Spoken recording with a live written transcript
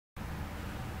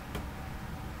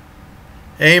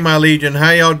Hey my Legion, how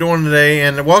y'all doing today?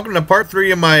 And welcome to part 3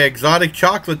 of my exotic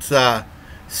chocolates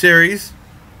series.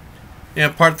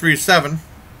 And part 3 is 7.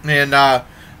 And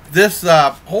this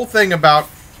whole thing about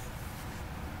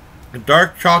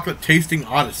dark chocolate tasting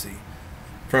odyssey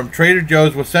from Trader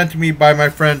Joe's was sent to me by my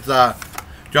friends John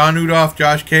Udoff,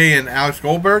 Josh K, and Alex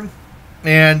Goldberg.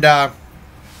 And they're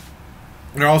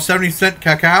all 70-cent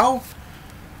cacao.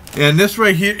 And this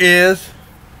right here is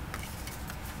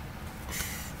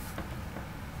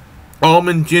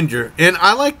almond ginger, and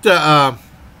I like the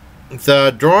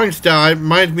drawing style. It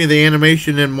reminds me of the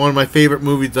animation in one of my favorite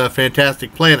movies,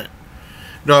 Fantastic Planet.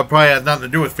 No, it probably has nothing to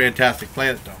do with Fantastic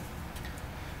Planet though.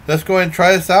 Let's go ahead and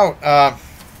try this out.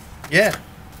 Yeah,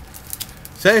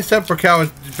 70 per cow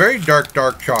is very dark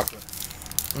chocolate.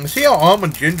 And see how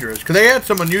almond ginger is, because they had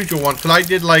some unusual ones. Because I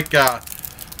did like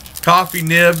coffee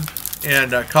nib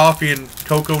and coffee and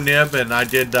cocoa nib, and I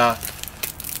did a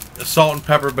salt and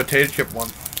pepper potato chip one.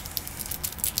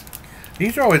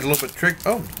 These are always a little bit tricky.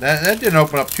 Oh, that didn't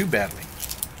open up too badly.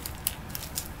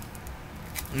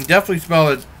 You definitely smell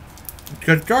it,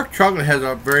 because dark chocolate has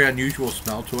a very unusual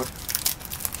smell to it.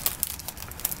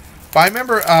 But I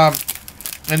remember,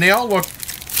 and they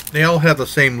all have the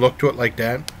same look to it like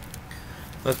that.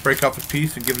 Let's break off a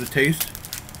piece and give it a taste.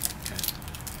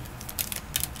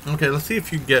 Okay, let's see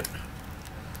if you can get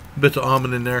bits of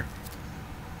almond in there.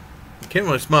 I can't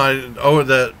really smell it. Oh,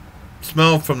 the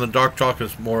smell from the dark chocolate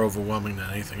is more overwhelming than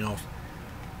anything else.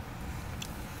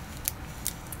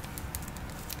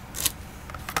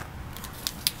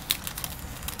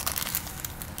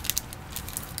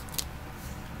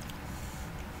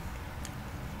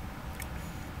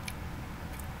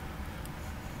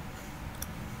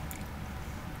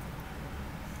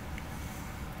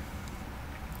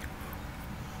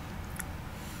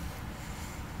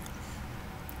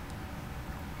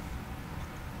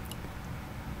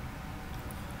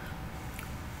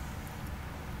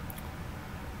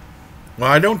 Well,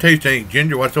 I don't taste any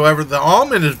ginger whatsoever. The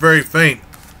almond is very faint.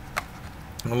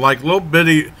 Like little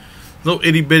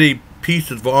itty bitty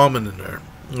pieces of almond in there.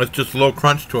 It's just a little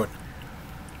crunch to it.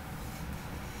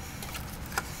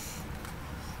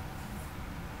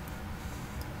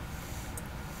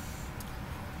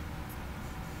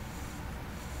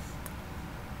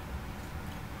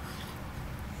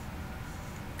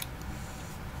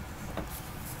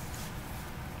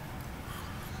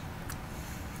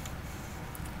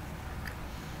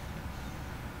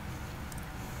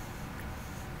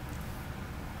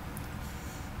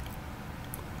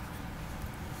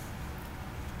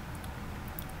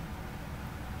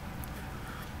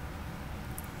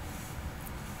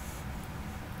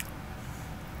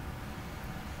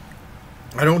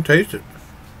 I don't taste it.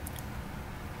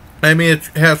 I mean, it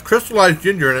has crystallized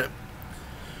ginger in it.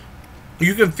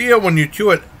 You can feel when you chew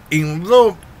it in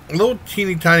little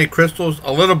teeny tiny crystals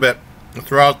a little bit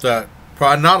throughout the,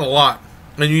 not a lot.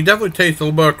 And you definitely taste a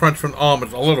little bit of crunch from the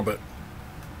almonds, a little bit.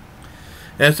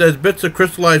 And it says bits of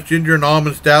crystallized ginger and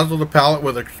almonds dazzle the palate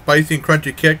with a spicy and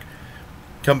crunchy kick,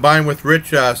 combined with rich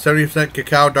 70%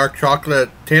 cacao dark chocolate,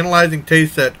 tantalizing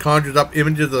taste that conjures up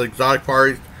images of exotic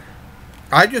parties.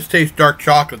 I just taste dark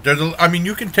chocolate. I mean,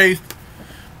 you can taste,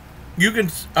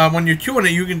 when you're chewing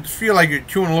it, you can feel like you're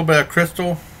chewing a little bit of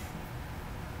crystal,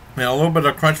 a little bit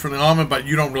of crunch from the almond, but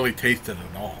you don't really taste it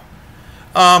at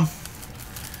all.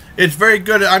 It's very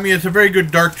good. I mean, it's a very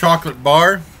good dark chocolate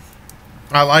bar.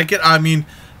 I like it. I mean,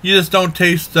 you just don't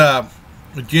taste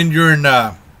ginger and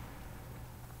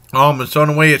almond, so in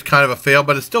a way, it's kind of a fail,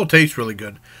 but it still tastes really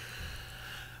good.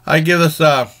 I give this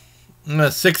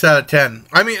 6 out of 10.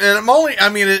 I mean, and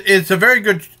it's a very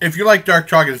good, if you like dark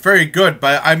chocolate, it's very good,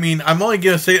 but I mean, I'm only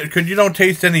going to say it because you don't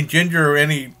taste any ginger or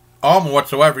any almond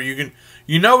whatsoever. You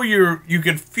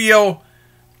can feel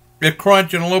the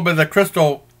crunch and a little bit of the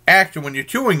crystal action when you're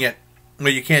chewing it,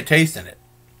 but you can't taste it.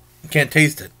 You can't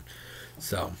taste it.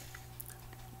 So,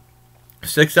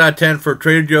 6 out of 10 for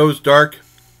Trader Joe's Dark.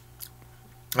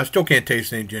 I still can't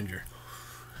taste any ginger.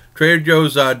 Trader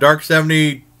Joe's Dark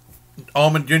 70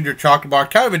 almond ginger chocolate bar.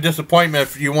 Kind of a disappointment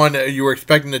if you were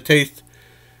expecting to taste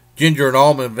ginger and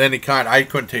almond of any kind. I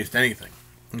couldn't taste anything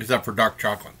except for dark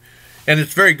chocolate, and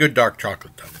it's very good dark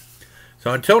chocolate though.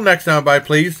 So until next time, bye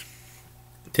please.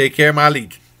 Take care, my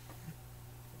Legion.